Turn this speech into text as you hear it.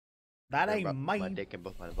That Or ain't my dick and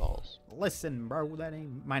both my balls. Listen, bro, that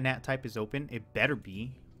ain't my nat type is open. It better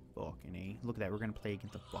be. Fucking A. Look at that. We're gonna play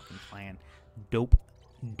against the fucking clan. Dope.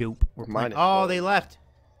 We're playing. Oh, they left.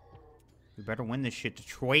 We better win this shit,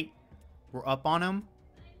 Detroit. We're up on them.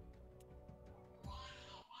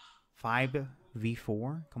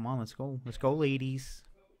 5v4. Come on, let's go. Let's go, ladies.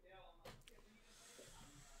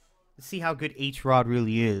 Let's see how good H-Rod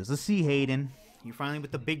really is. Let's see, Hayden. You're finally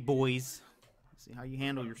with the big boys. Let's see how you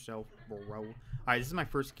handle yourself, bro. Alright, this is my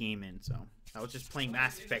first game in, so I was just playing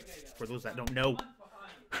Mass Effect for those that don't know.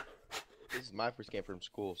 This is my first game from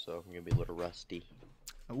school, so I'm gonna be a little rusty.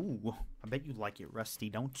 Ooh, I bet you like it rusty,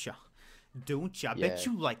 don't ya? Don't ya? I bet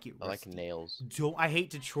you like it rusty. I like nails. I hate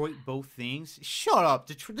Detroit, both things. Shut up,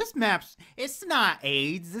 Detroit. This map's, it's not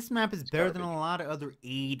AIDS. This map is better than a lot of other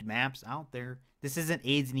AIDS maps out there. This isn't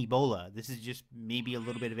AIDS and Ebola. This is just maybe a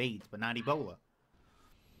little bit of AIDS, but not Ebola.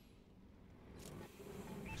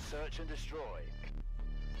 Search and destroy.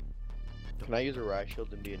 Can I use a riot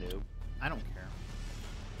shield and be a noob? I don't care.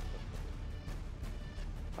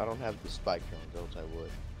 I don't have the spike drones, else I would.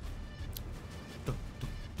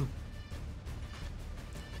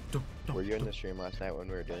 Were you in the stream last night when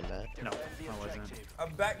we were doing that? No, I wasn't.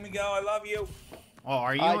 I'm back, Miguel. I love you. Oh,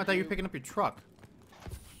 are you? I thought you were picking up your truck.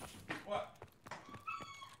 What? I'm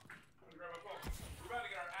gonna grab my phone. We're about to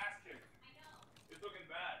get our ass kicked. It's looking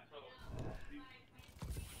bad, fellas.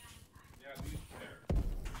 Yeah, these there.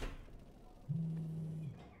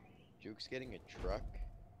 Juke's getting a truck.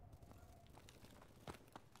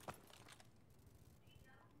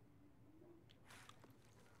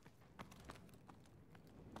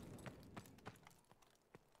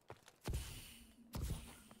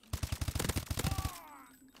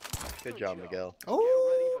 Good job, Miguel.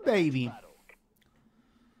 Oh, baby.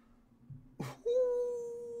 Ooh,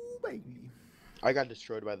 baby. I got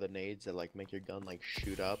destroyed by the nades that like make your gun like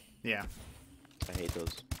shoot up. Yeah. I hate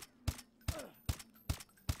those.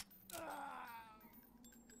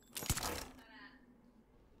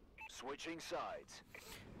 Switching sides.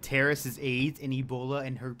 Terrace is AIDS and Ebola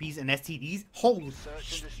and herpes and STDs. Holy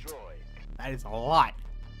Search and destroy. that is a lot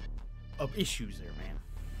of issues there, man.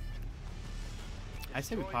 I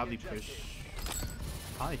say we probably try to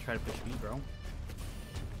push B, bro.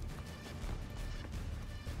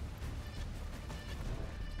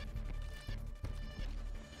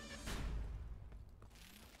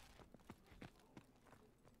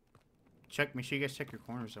 Make sure you guys check your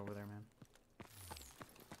corners over there, man.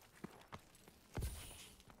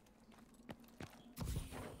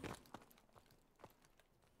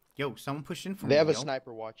 Yo, someone push in for me. They have a yo.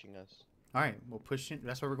 sniper watching us. Alright, we'll push in.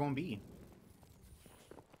 That's where we're going to be.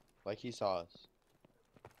 Like he saw us.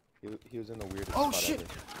 He was in the weirdest Oh, spot shit! ever.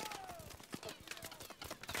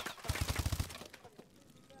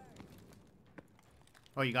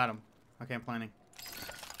 Oh, you got him. Okay, I'm planning.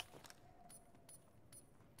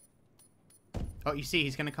 Oh, you see,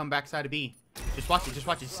 he's gonna come backside of B. Just watch it,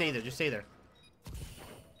 just stay there, just stay there.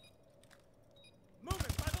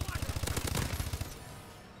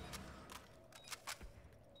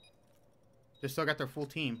 They still got their full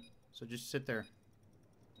team, so just sit there.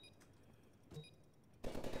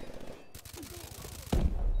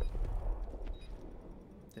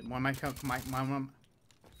 One might come, one. Cover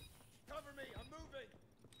me, I'm moving.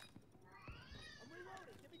 I'm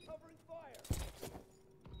reloading. Give me covering fire.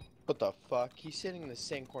 What the fuck? He's sitting in the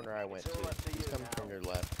same corner I went to. He's coming from your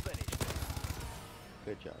left.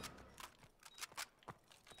 Good job.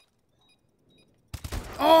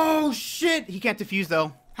 Oh shit! He can't defuse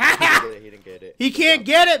though. He didn't get it. He can't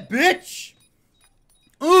get it, bitch!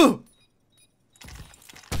 Ooh!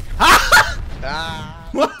 Ah!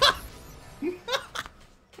 Good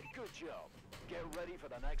job. Get ready for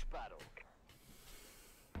the next battle.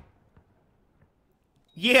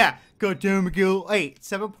 Yeah! Go down, McGill. Hey,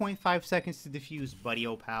 7.5 seconds to defuse, buddy,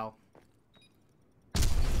 oh pal.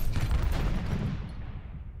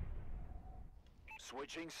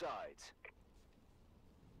 Switching sides.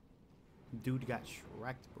 Dude got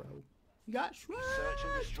shreked, bro. He got shreked! Search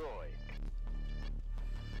and destroy.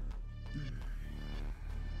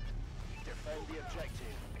 Defend the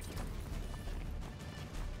objective.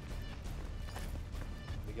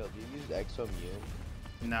 Miguel, do you use exomune?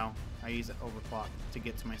 No, I use it overclock to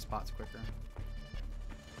get to my spots quicker.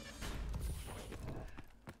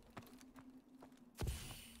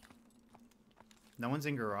 No one's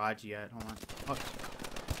in garage yet. Hold on. Oh.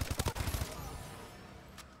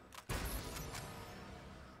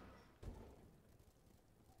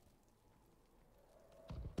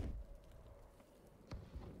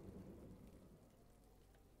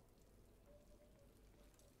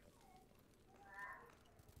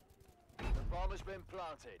 The bomb has been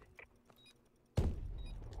planted.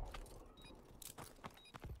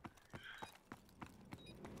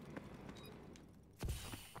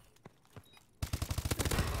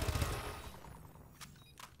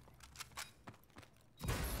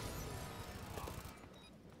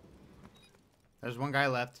 There's one guy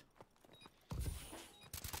left.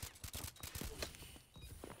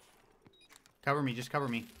 Cover me, just cover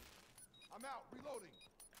me. I'm out, reloading.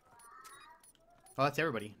 Oh, that's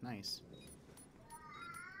everybody. Nice.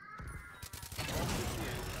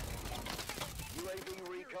 UAV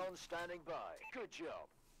recon standing by. Good job.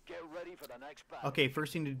 Get ready for the next battle. Okay,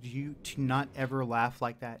 first thing to do to not ever laugh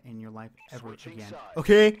like that in your life ever Switching again. sides.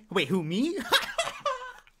 Okay? Wait, who, me?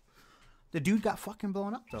 The dude got fucking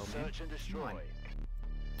blown up though, man. Search and destroy. Come on.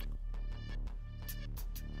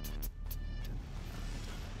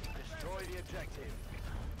 Destroy the objective.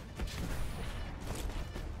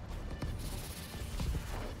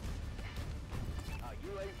 Our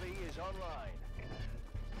UAV is online.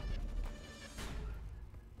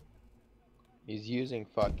 He's using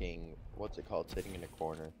fucking, what's it called, sitting in a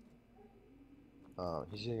corner.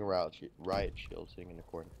 He's using a riot shield sitting in the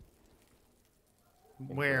corner.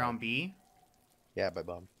 Where, on B? Yeah, by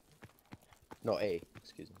bomb. No, A,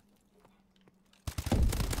 excuse me.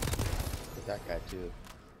 There's that guy too.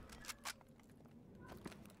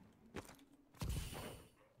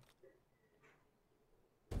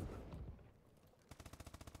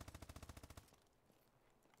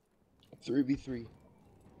 Three v three.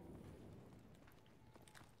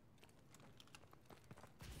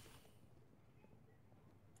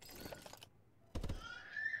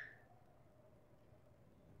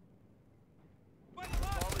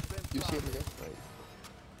 You see him again? Right.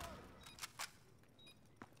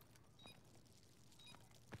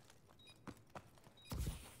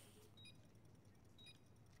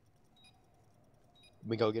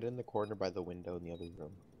 We go get in the corner by the window in the other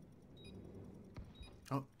room.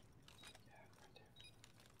 Oh.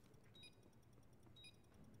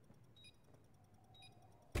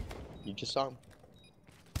 You just saw him.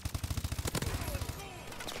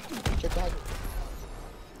 Check behind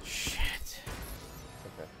you. Shit.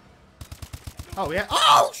 Okay. Oh, yeah.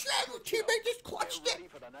 Oh, shit! Your teammate just clutched Get it! ready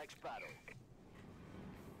for the next battle.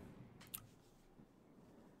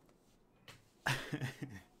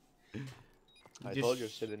 I told you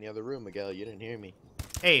to sit in the other room, Miguel. You didn't hear me.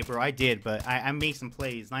 Hey, bro, I did, but I made some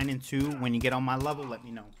plays. 9 and 2. When you get on my level, let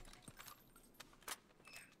me know.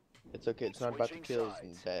 It's okay. It's not about the Switching kills sides.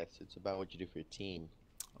 and deaths. It's about what you do for your team.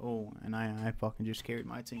 Oh, and I fucking just carried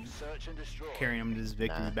my team. Search and destroy. Carrying them to this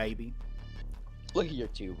victory, Nah. baby. Look at your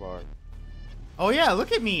two bar. Oh, yeah,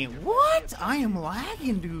 look at me. What? I am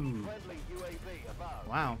lagging, dude. Friendly UAV above.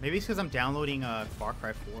 Wow, maybe it's because I'm downloading Far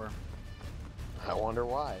Cry 4. I wonder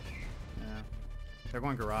why. Yeah. They're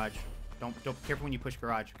going garage. Don't careful when you push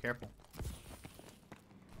garage. Careful.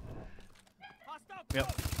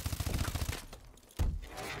 Yep.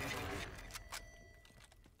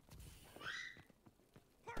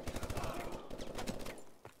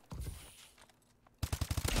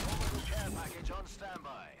 Care package on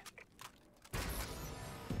standby.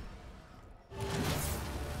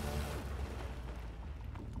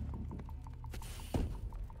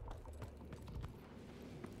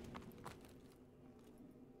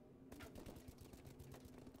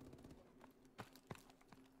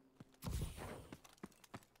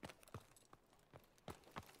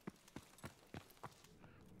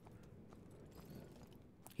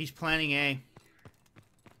 He's planning A.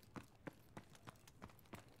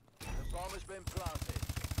 The bomb has been planted.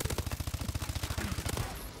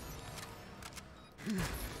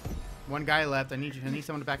 One guy left. I need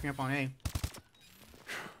someone to back me up on A.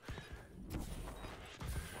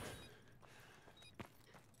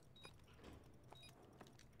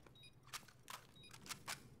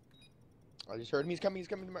 I just heard him. He's coming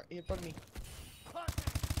to in front of me.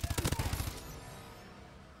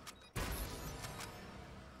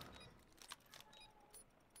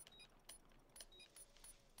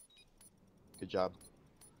 Good job.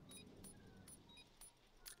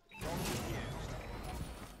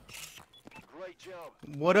 Great job.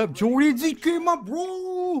 What up, Jordan? ZK, my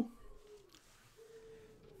bro.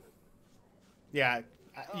 Yeah,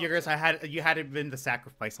 you guys, you had to been the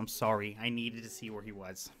sacrifice. I'm sorry. I needed to see where he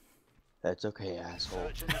was. That's okay, asshole.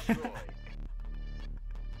 Search and destroy.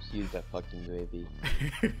 Just use that fucking UAV.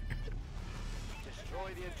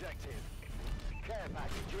 Destroy the objective. Care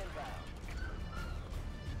package inbound.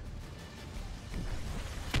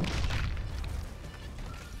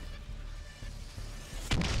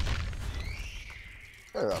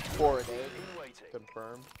 There are 4 and 8. UAV waiting.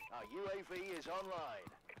 Confirmed. Our UAV is online.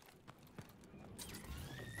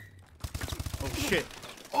 Oh shit!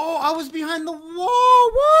 Oh, I was behind the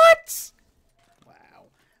wall. What?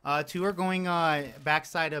 Wow. 2 are going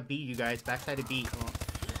backside of B. You guys, backside of B. Oh.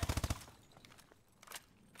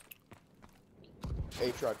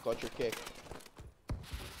 A-Trot, clutch your kick.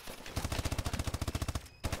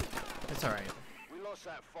 It's alright. lost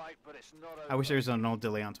that fight, but it's not over. I wish there was no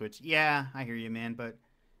delay on Twitch. Yeah, I hear you, man, but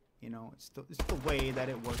you know, it's the way that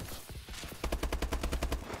it works.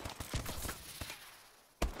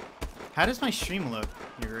 How does my stream look,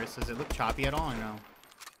 Eurus? Does it look choppy at all or no?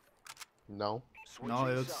 No. No,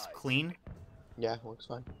 it looks clean. Yeah, looks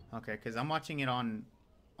fine. Okay, because I'm watching it on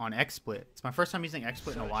XSplit. It's my first time using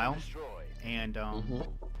XSplit in a while, and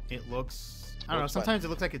it looks. I don't know. Sometimes it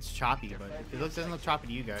looks like it's choppy, but if it doesn't look choppy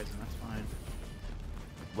to you guys, then that's fine.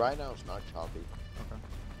 Right now, it's not choppy. Okay.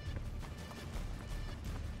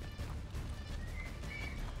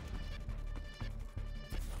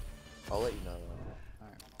 I'll let you know.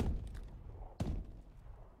 Alright.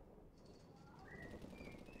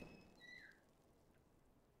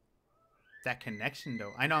 That connection,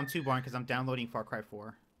 though. I know I'm too boring because I'm downloading Far Cry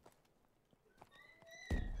 4.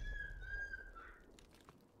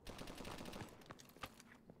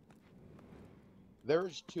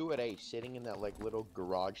 There's 2 at A sitting in that like little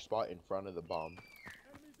garage spot in front of the bomb.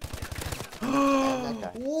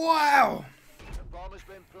 Wow! The bomb has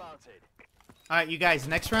been planted. All right, you guys.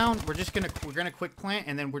 Next round, we're gonna quick plant,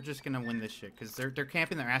 and then we're just gonna win this shit because they're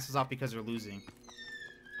camping their asses off because they're losing.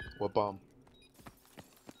 What bomb?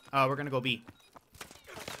 We're gonna go B.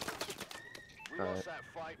 We lost that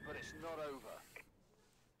fight, but it's not over.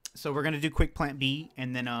 So we're gonna do quick plant B,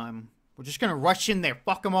 and then we're just gonna rush in there,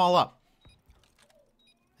 fuck them all up,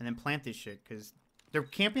 and then plant this shit because they're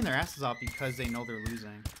camping their asses off because they know they're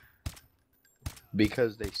losing.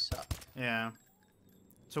 Because they suck. Yeah.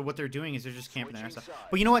 So what they're doing is they're just camping their ass off.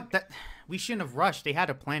 But you know what? We shouldn't have rushed. They had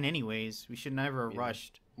a plan anyways. We should never have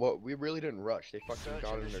rushed. Well, we really didn't rush. They fucking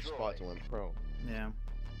got in their spots and went pro. Yeah.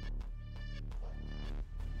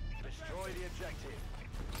 Destroy the objective.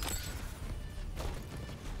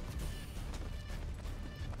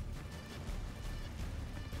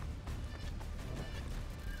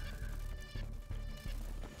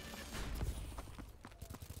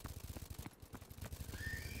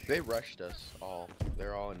 They rushed us all.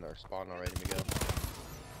 They're all in their spawn already, Miguel.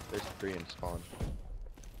 There's 3 in spawn.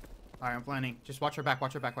 Alright, I'm planning. Just watch her back,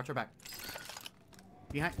 watch her back, watch her back.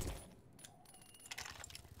 Behind.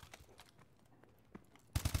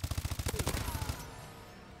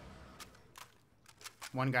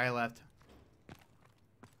 One guy left.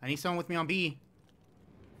 I need someone with me on B.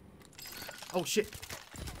 Oh shit.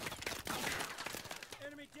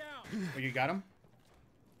 Enemy down. Oh, you got him?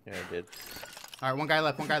 Yeah, I did. Alright, one guy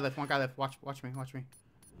left, one guy left, one guy left. Watch me, watch me.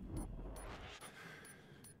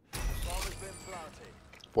 Bomb has been planted.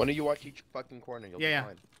 One of you watch each fucking corner. You'll be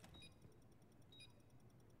fine.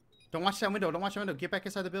 Don't watch that window, don't watch that window. Get back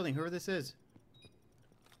inside the building, whoever this is.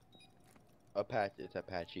 It's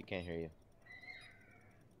Apache. He can't hear you.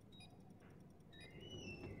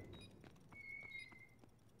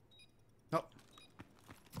 No.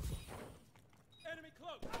 Enemy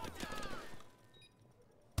close.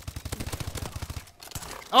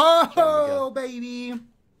 Oh, baby! Enemy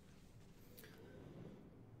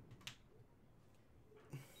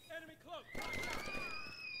close.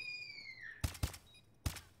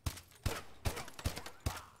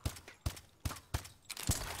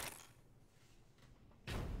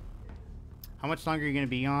 How much longer are you going to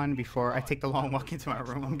be on before I take the long walk into my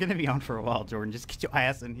room? I'm going to be on for a while, Jordan. Just get your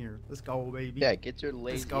ass in here. Let's go, baby. Yeah, get your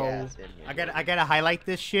lazy ass in here. I gotta highlight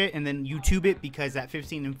this shit and then YouTube it because at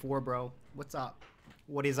 15-4, bro. What's up?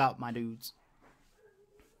 What is up, my dudes?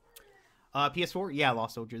 PS4? Yeah,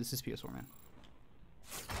 Lost Soldier. This is PS4, man.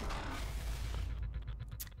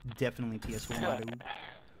 Definitely PS4, my dude.